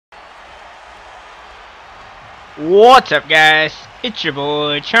What's up, guys? It's your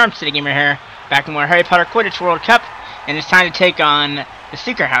boy Charm City Gamer here, back in more Harry Potter Quidditch World Cup, and it's time to take on the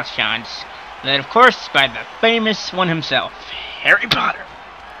Secret House Challenge, led of course by the famous one himself, Harry Potter.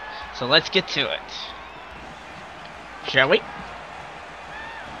 So let's get to it, shall we?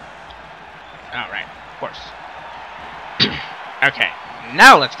 Alright, of course. Okay,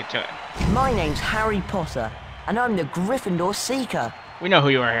 now let's get to it. My name's Harry Potter, and I'm the Gryffindor Seeker. We know who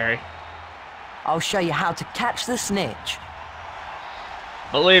you are, Harry. I'll show you how to catch the snitch.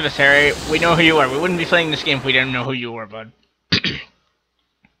 Believe us, Harry, we know who you are. We wouldn't be playing this game if we didn't know who you were, bud.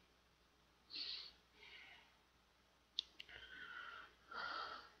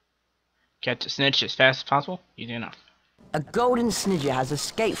 Catch a snitch as fast as possible? Easy enough. A golden snidget has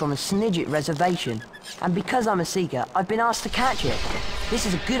escaped from a snidget reservation, and because I'm a seeker, I've been asked to catch it. This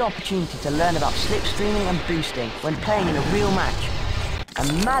is a good opportunity to learn about slipstreaming and boosting when playing in a real match.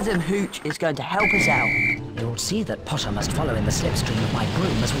 And Madam Hooch is going to help us out. You'll see that Potter must follow in the slipstream of my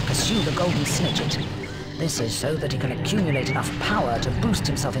broom as we pursue the golden snidget. This is so that he can accumulate enough power to boost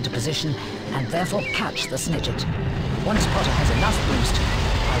himself into position and therefore catch the snidget. Once Potter has enough boost,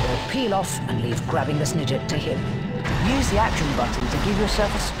 I will peel off and leave grabbing the snidget to him. Use the action button to give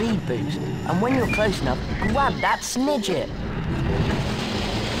yourself a speed boost, and when you're close enough, grab that snidget.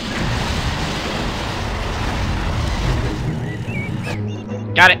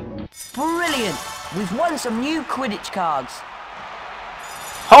 Got it. Brilliant! We've won some new Quidditch cards.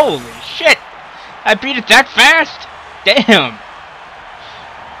 Holy shit! I beat it that fast? Damn!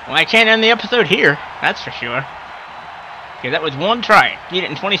 Well, I can't end the episode here, that's for sure. Okay, that was one try. Beat it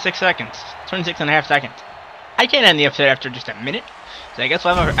in 26 seconds. 26 and a half seconds. I can't end the episode after just a minute, so I guess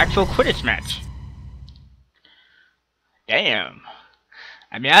we'll have an actual Quidditch match. Damn.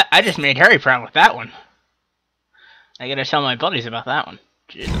 I mean, I just made Harry proud with that one. I gotta tell my buddies about that one.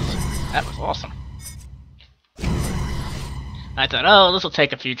 Jesus, that was awesome. I thought, oh, this will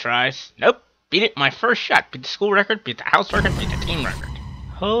take a few tries. Nope, beat it my first shot. Beat the school record, beat the house record, beat the team record.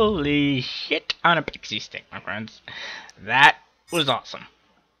 Holy shit on a pixie stick, my friends. That was awesome.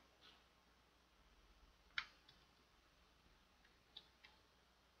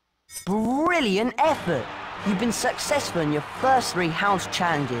 Brilliant effort! You've been successful in your first 3 house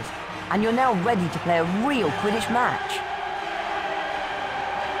challenges, and you're now ready to play a real Quidditch match.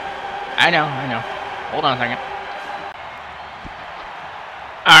 I know. Hold on a second.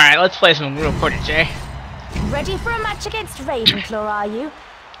 Alright, let's play some real Quidditch, eh? Ready for a match against Ravenclaw, are you?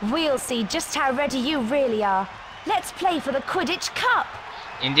 We'll see just how ready you really are. Let's play for the Quidditch Cup!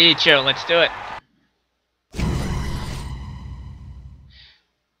 Indeed, sure, let's do it.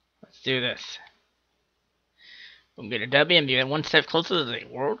 Let's do this. We'll get a W and be one step closer to the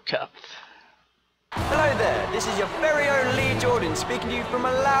World Cup. Hello there, this is your very own Lee Jordan speaking to you from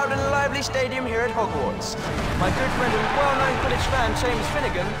a loud and lively stadium here at Hogwarts. My good friend and well-known Quidditch fan, James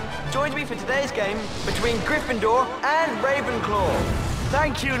Finnegan, joins me for today's game between Gryffindor and Ravenclaw.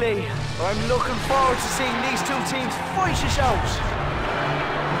 Thank you, Lee. I'm looking forward to seeing these two teams fight it out.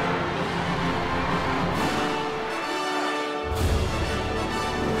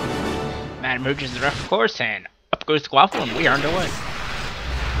 Madam Hooch is the ref, of course, and up goes the Quaffle, and we are underway.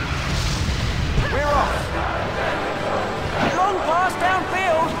 We're off. Long pass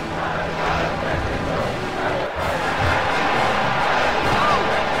downfield.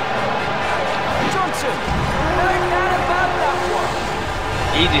 Johnson. No doubt about that one.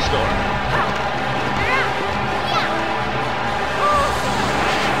 Easy score.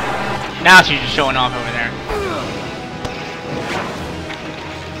 Now she's just showing off over there.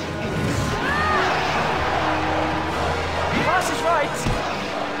 Pass is right.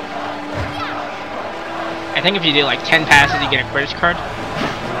 I think if you do like 10 passes, you get a Quidditch card.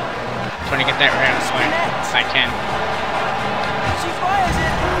 Trying to get that right this way, if I can. She fires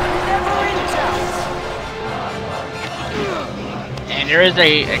it. Never in doubt. And there is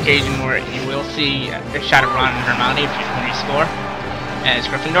a occasion where you will see a shot of Ron and Hermione when you score as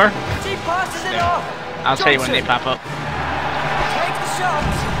Gryffindor. She passes it off. I'll tell you when they pop up. Take the shot.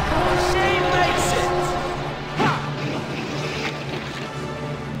 She makes it.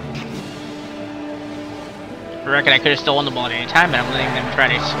 I reckon I could have stolen the ball at any time, but I'm letting them try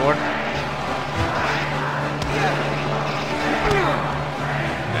to score.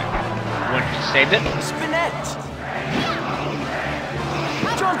 Wood saved it. Spinette.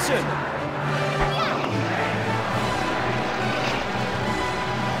 Johnson.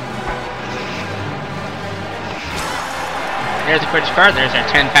 There's the Quidditch card, there's our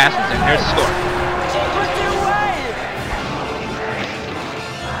 10 passes, and there's the score. She put it away.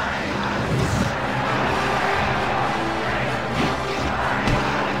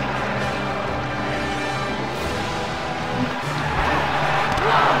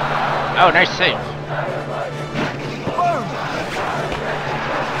 Oh, nice save. Boom!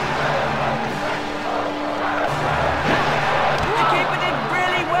 The keeper did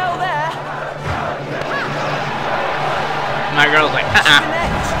really well there. My girl's like,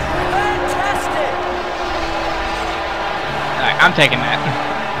 Connect. Fantastic! Alright, I'm taking that.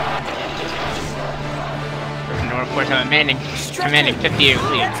 Gryffindor, of course, have a commanding 58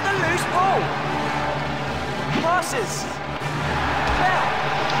 lead. Gets the loose ball. Passes.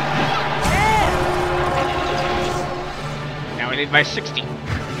 Now we lead by 60. We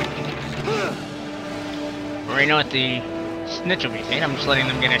already know what the snitch will be saying. I'm just letting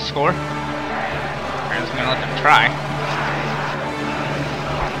them get a score. Or else I'm gonna let them try.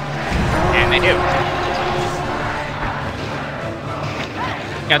 And they do.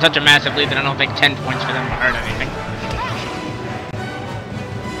 Got such a massive lead that I don't think 10 points for them will hurt anything.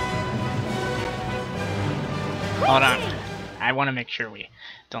 Hold on. I want to make sure we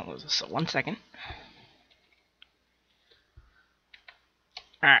don't lose this. So 1 second.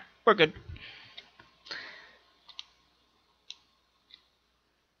 Alright, we're good.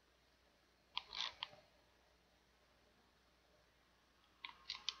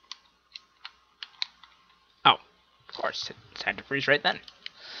 Oh, of course, it had to freeze right then.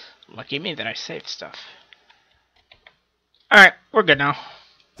 Lucky me that I saved stuff. Alright, we're good now.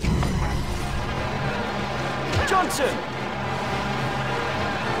 Johnson!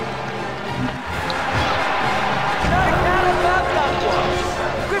 No doubt about that one!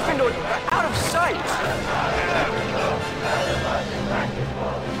 Gryffindor out of sight!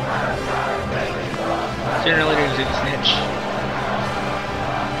 Sooner or later, it's a snitch.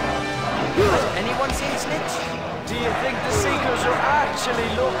 Has anyone seen Snitch? Do you think the Seekers are actually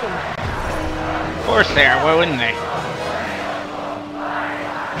looking? Of course they are, why wouldn't they?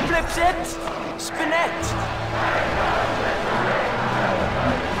 Flips it! Spinette!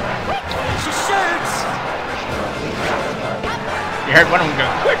 She shoots! You heard one of them go,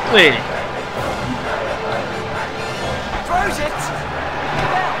 quickly! Throws it!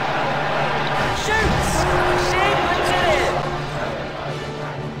 Shoots! She puts it in!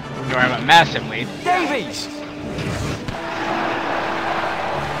 We have a massive lead. Davies!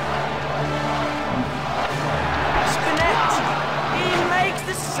 Spinette! He makes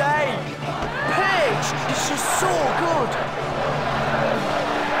the save! Page is just so good!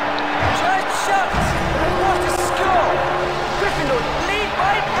 Just shot! What a score! Gryffindor lead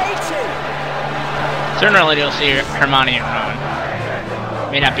by 80! Sooner or later, you'll see Hermione and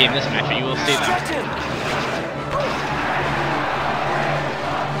Ron. May not be in this match, but you will see them. Stratton!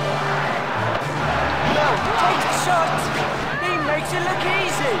 No, takes the shot! He makes it look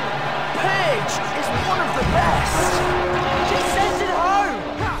easy! Page is one of the best! She sends it home!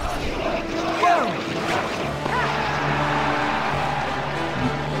 Boom!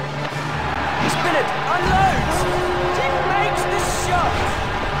 Spinette unloads! She makes the shot!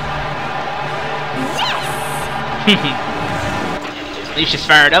 At least she's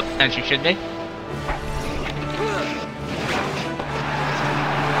fired up, as you should be. Sends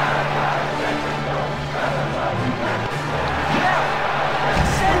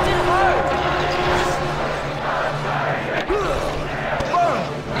it home! Boom!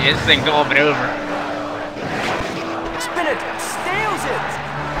 Yeah, this thing's all but over. Spinette steals it!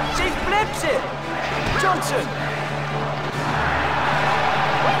 She flips it! Johnson!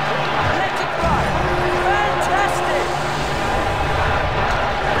 Let it fly! Fantastic!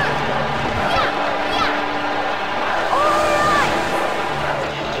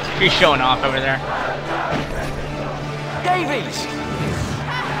 She's showing off over there. Davies!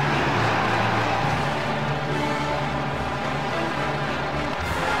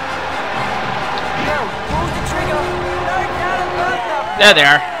 No, pulls the trigger! No doubt about that! There they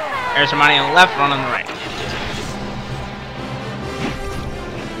are. There's Hermione on the left, Ron on the right.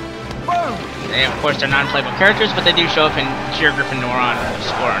 Boom! They, of course, are non-playable characters, but they do show up in cheer Gryffindor on the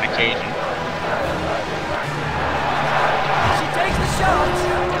score on occasion. She takes the shot!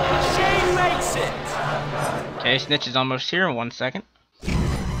 She makes it! Okay, Snitch is almost here in 1 second.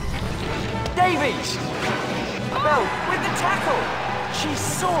 Davies! Bell with the tackle! She's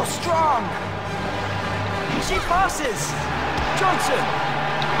so strong! She passes! Johnson!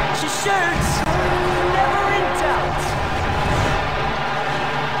 She shoots! Never in doubt!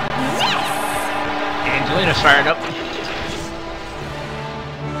 Angelina's fired up.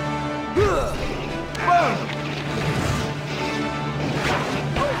 Boom!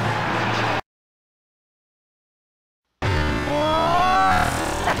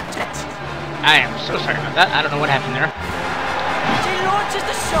 I am so sorry about that. I don't know what happened there. She launches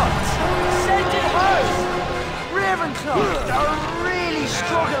the shot! Sends it home! Ravenclaw are really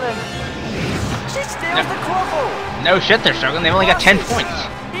struggling! She steals the quaffle. No shit, they're struggling. They've only got 10 points.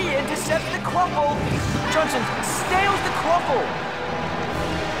 He intercepts the quaffle. Johnson steals the quaffle.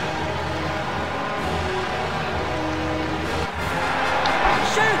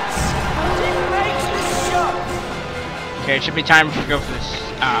 Shoots. He makes the shot. Okay, it should be time to go for this,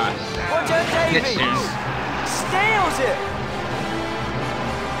 Roger snitch Davies soon. steals it.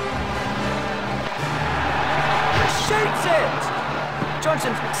 Shoots it.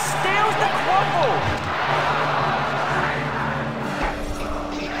 Johnson steals the quaffle.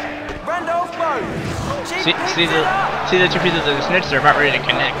 Randolph Bowe. See the two pieces of the snitch are about ready to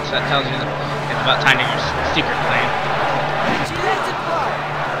connect, so that tells you that it's about time to go secret plan. She lets it fly.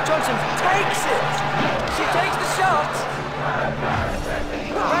 Johnson takes it. She takes the shot.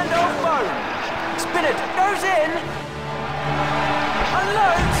 Randolph Bowe. Spin it. Goes in.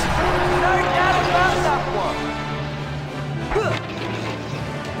 Unloads. No doubt about that one.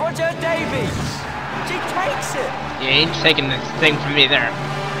 Roger Davies. She takes it. You ain't taking this thing from me there.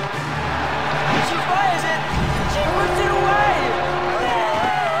 She fires it. She puts it away.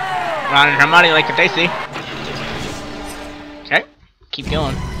 Ron and Hermione like a Daisy. Okay, keep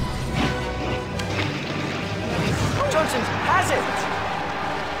going. Johnson has it.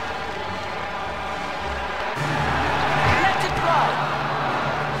 Lets it fly.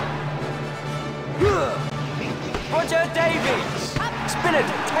 Roger Davies. Spin it.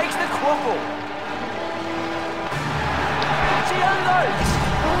 Takes the quaffle. She unloads.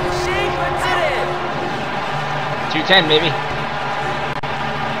 She puts it in. 210, baby.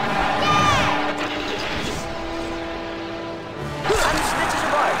 And the snitches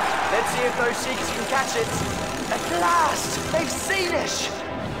arrive. Let's see if those seekers can catch it. At last, they've seen it.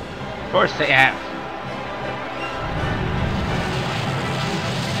 Of course they have.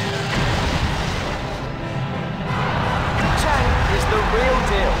 Chang is the real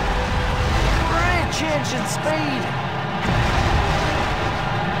deal. Great change in speed.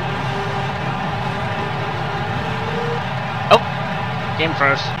 Oh, game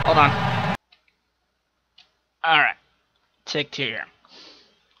froze. Hold on. Alright, take 2 here.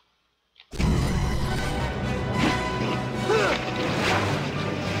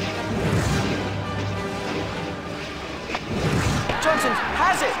 Johnson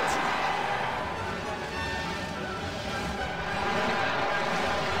has it.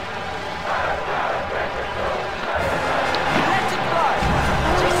 Lets it fly.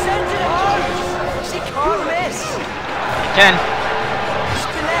 She sends it home. She can't miss. 10.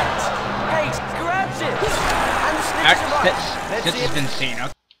 Spinette. Hayes grabs it. And the snitches arrive. Let's This see has if been seen.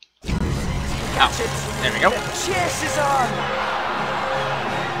 Okay. catch it. There we go. The chase is on.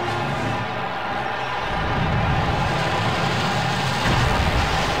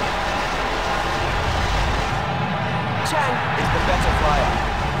 Chang is the better flyer.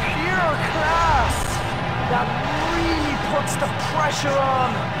 Pure class. That really puts the pressure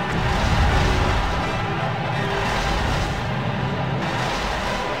on.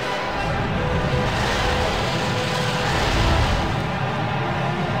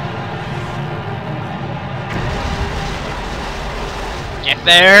 Get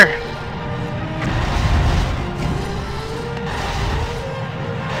there.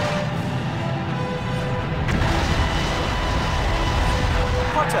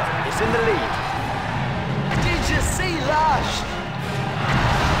 Potter is in the lead. Did you see Lash?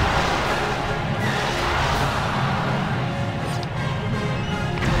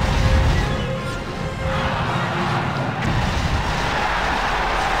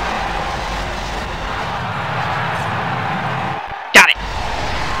 Got it.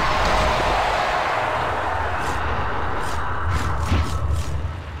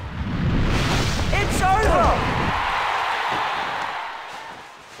 It's over!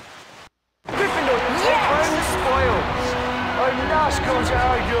 Gryffindor can take home the spoils. I'm not going to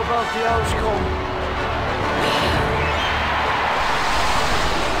argue about the outcome.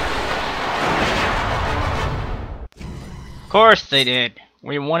 Of course they did.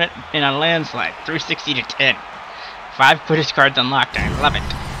 We won it in a landslide, 360 to 10. 5 Quidditch cards unlocked. I love it.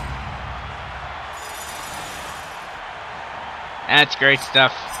 That's great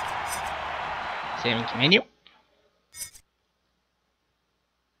stuff. Save and continue.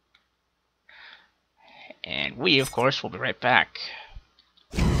 And we, of course, will be right back.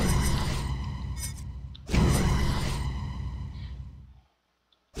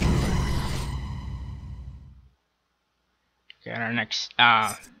 Got our next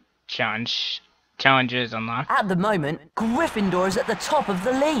challenges unlocked. At the moment, Gryffindor is at the top of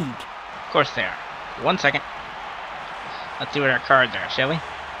the league. Of course they are. 1 second. Let's see what our cards are, shall we?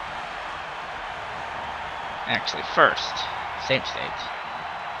 Actually, first, save state.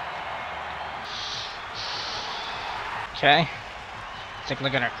 Okay. Let's take a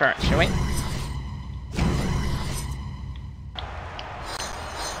look at our cards, shall we?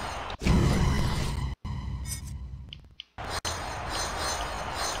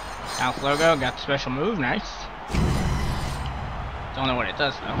 House logo, got the special move, nice. Don't know what it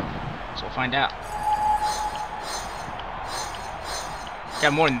does though, so we'll find out.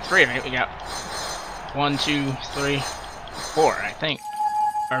 Got more than 3 of it. We got 1, 2, 3, 4, I think.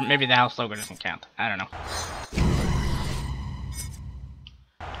 Or maybe the house logo doesn't count. I don't know.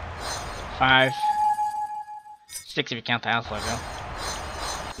 5, 6 if you count the house logo.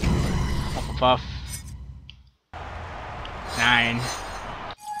 Hufflepuff. 9.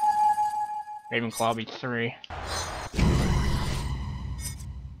 Ravenclaw will be 3.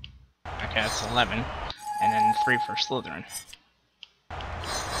 Okay, that's 11. And then 3 for Slytherin.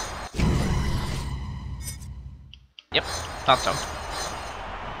 Yep, thought so.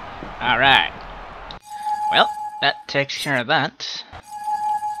 Alright. Well, that takes care of that.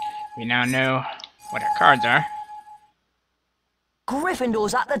 We now know what our cards are.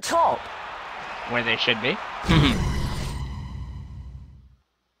 Gryffindor's at the top! Where they should be.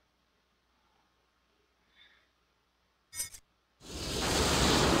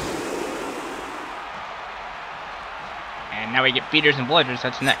 And now we get beaters and bludgers,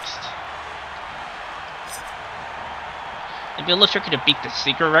 that's next. It'd be a little tricky to beat the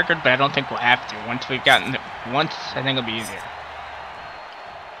secret record, but I don't think we'll have to. Once we've gotten it once, I think it'll be easier.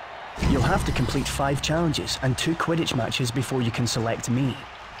 You'll have to complete 5 challenges and 2 Quidditch matches before you can select me.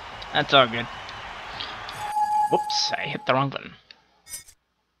 That's all good. Whoops, I hit the wrong button.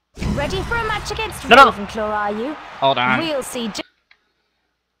 Ready for a match against No. Ravenclaw, are you? Hold on. We'll see.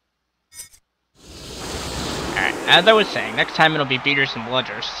 Alright, as I was saying, next time it'll be beaters and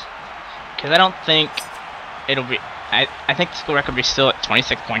bludgers. Because I don't think it'll be... I think the school record will be still at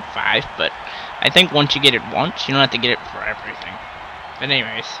 26.5, but I think once you get it once, you don't have to get it for everything. But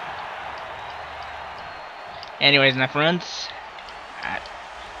anyways, my friends,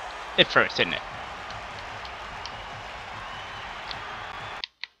 it froze, didn't it?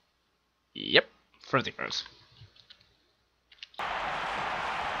 Yep, froze.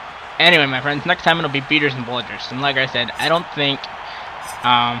 Anyway, my friends, next time it'll be beaters and bludgers, and like I said, I don't think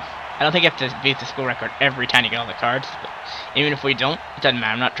you have to beat the school record every time you get all the cards, but even if we don't, it doesn't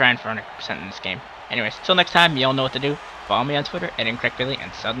matter. I'm not trying for 100% in this game. Anyways, till next time, y'all know what to do. Follow me on Twitter at IncorrectBilly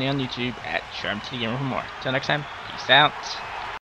and sub me on YouTube at SharmTGamer for more. Till next time, peace out.